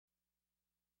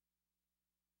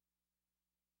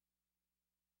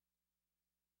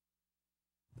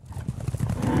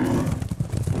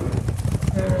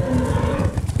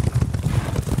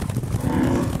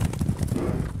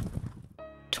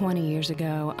20 years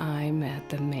ago, I met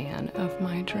the man of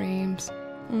my dreams.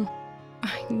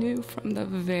 I knew from the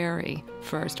very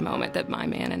first moment that my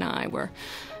man and I were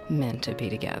meant to be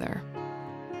together.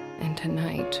 And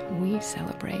tonight, we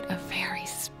celebrate a very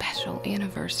special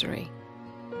anniversary.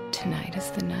 Tonight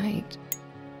is the night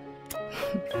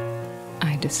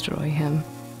I destroy him.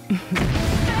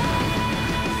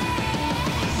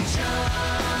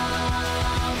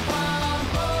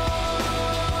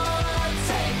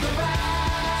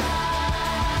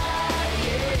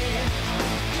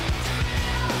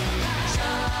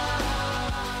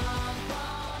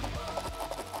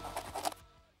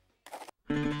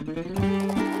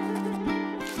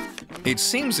 It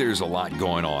seems there's a lot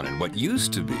going on in what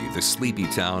used to be the sleepy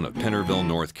town of Pennerville,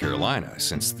 North Carolina,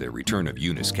 since the return of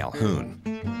Eunice Calhoun.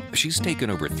 She's taken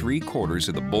over 3/4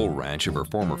 of the bull ranch of her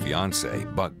former fiance,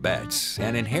 Buck Betts,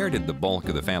 and inherited the bulk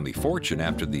of the family fortune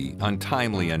after the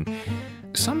untimely and,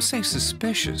 some say,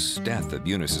 suspicious death of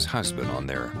Eunice's husband on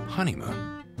their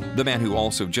honeymoon. The man who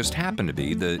also just happened to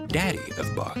be the daddy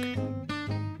of Buck.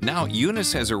 Now,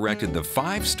 Eunice has erected the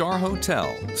 5-star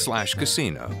hotel /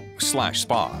 casino /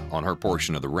 spa on her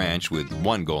portion of the ranch with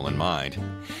one goal in mind: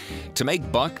 to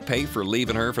make Buck pay for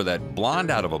leaving her for that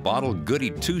blonde out-of-a-bottle goody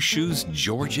two-shoes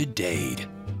Georgia Dade.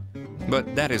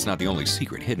 But that is not the only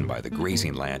secret hidden by the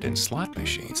grazing land and slot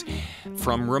machines.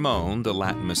 From Ramon, the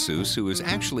Latin masseuse, who is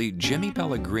actually Jimmy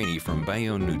Pellegrini from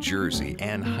Bayonne, New Jersey,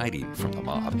 and hiding from the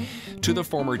mob, to the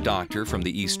former doctor from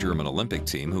the East German Olympic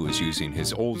team who is using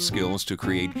his old skills to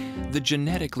create the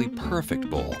genetically perfect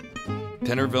bull.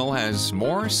 Pennerville has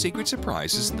more secret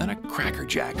surprises than a Cracker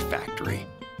Jack factory.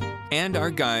 And our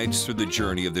guides through the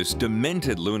journey of this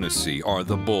demented lunacy are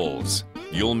the bulls.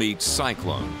 You'll meet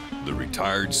Cyclone, the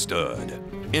retired stud;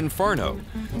 Inferno,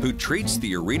 who treats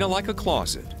the arena like a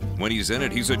closet. When he's in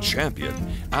it, he's a champion.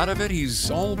 Out of it, he's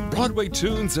all Broadway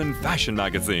tunes and fashion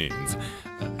magazines.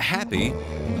 Happy,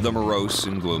 the morose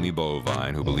and gloomy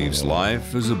bovine who believes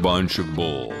life is a bunch of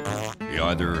bull. You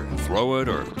either throw it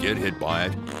or get hit by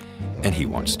it, and he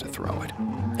wants to throw it.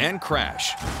 And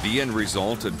Crash, the end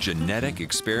result of genetic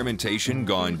experimentation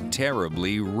gone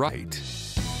terribly right.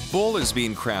 Bull is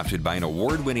being crafted by an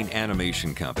award-winning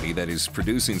animation company that is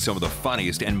producing some of the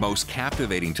funniest and most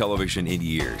captivating television in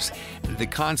years. The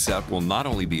concept will not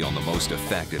only be on the most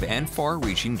effective and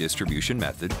far-reaching distribution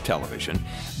method, television,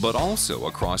 but also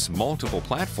across multiple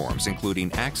platforms,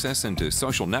 including access into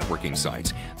social networking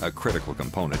sites, a critical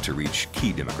component to reach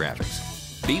key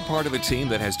demographics. Be part of a team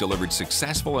that has delivered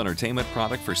successful entertainment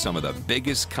product for some of the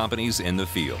biggest companies in the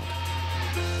field.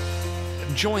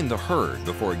 Join the herd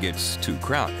before it gets too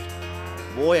crowded.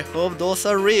 Boy, I hope those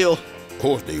are real. Of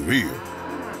course they real.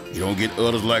 You don't get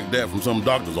others like that from some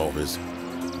doctor's office.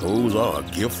 Those are a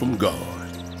gift from God.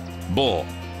 Bull.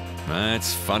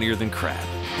 That's funnier than crap.